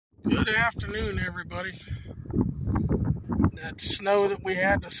Good afternoon, everybody. That snow that we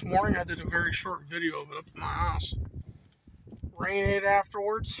had this morning, I did a very short video of it up at my house. Rain hit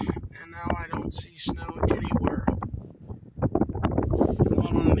afterwards, and now I don't see snow anywhere.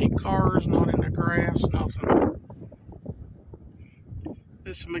 Not on any cars, not in the grass, nothing.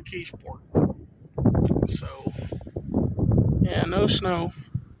 This is McKeesport. So, yeah, no snow.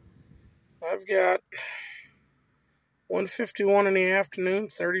 I've got 1:51 in the afternoon,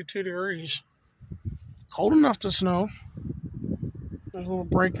 32 degrees. Cold enough to snow. There's a little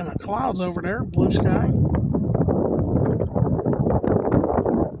break in the clouds over there, blue sky.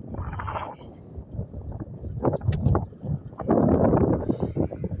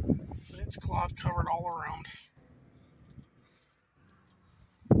 It's cloud covered all around.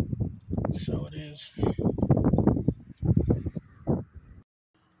 So it is.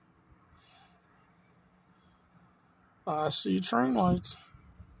 I see train lights.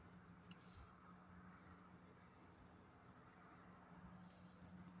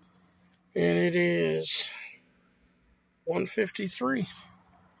 And it is 1:53.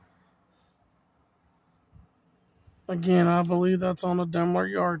 Again, I believe that's on a Denver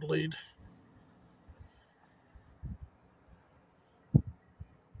yard lead.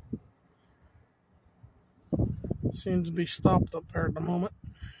 Seems to be stopped up there at the moment.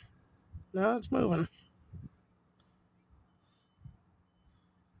 No, it's moving.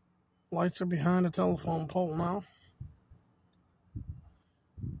 Lights are behind a telephone pole now.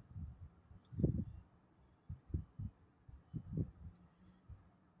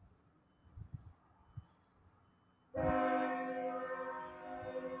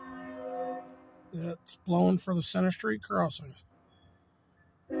 That's blowing for the Center Street crossing.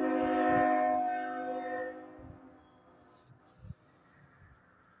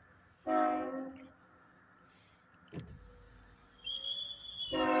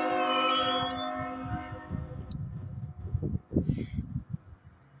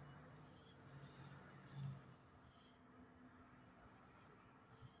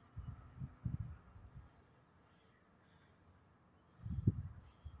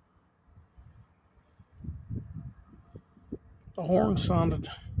 The horn sounded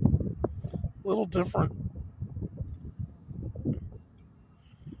a little different.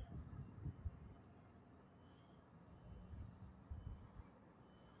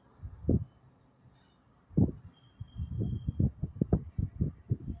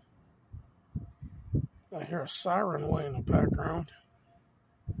 I hear a siren way in the background.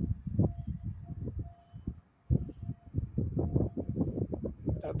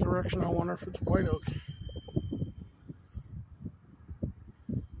 That direction, I wonder if it's White Oak.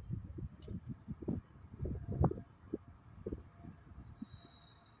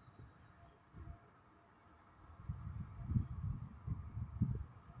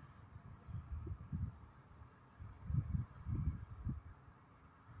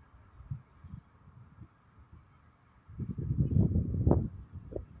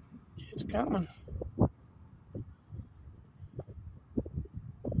 It's coming.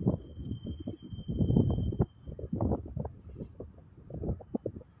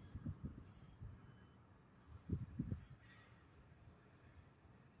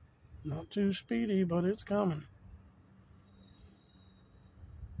 Not too speedy, but it's coming.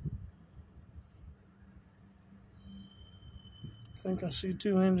 I think I see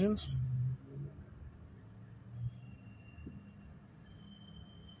two engines.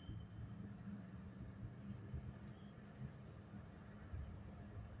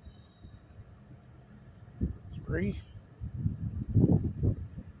 Three.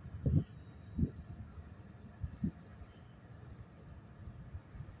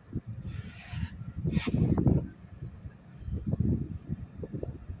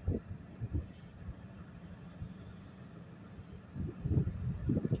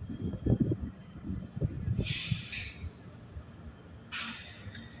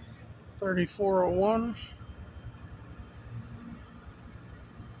 $34.01.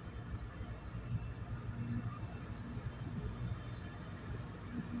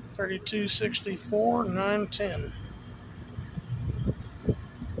 $32.64. 910.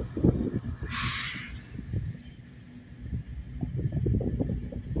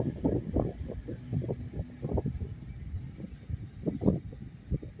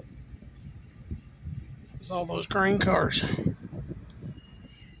 It's all those grain cars.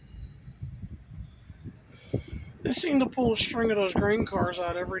 They seem to pull a string of those grain cars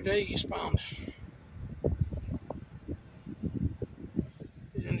out every day eastbound.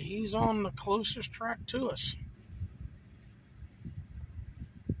 And he's on the closest track to us.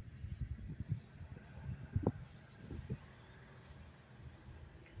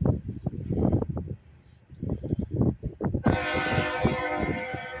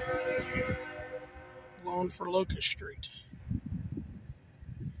 going for Locust Street.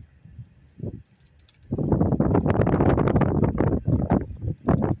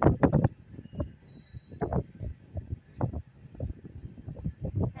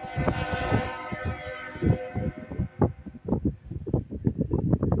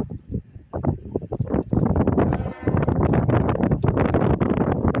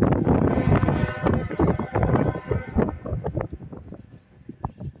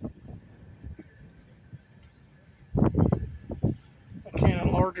 I can't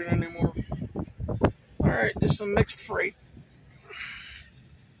enlarge it anymore. Alright, this is some mixed freight.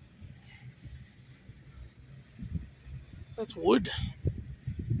 That's wood.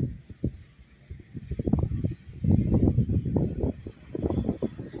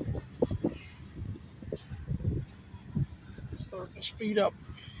 Starting to speed up.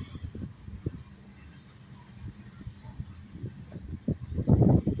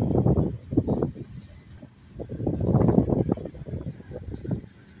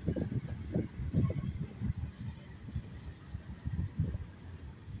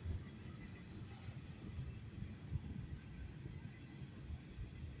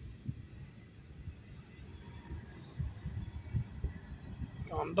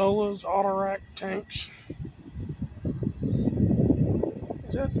 Gondolas, auto rack, tanks.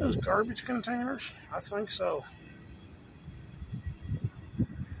 Is that those garbage containers? I think so.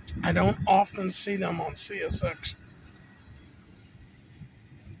 I don't often see them on CSX,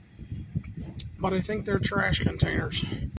 but I think they're trash containers.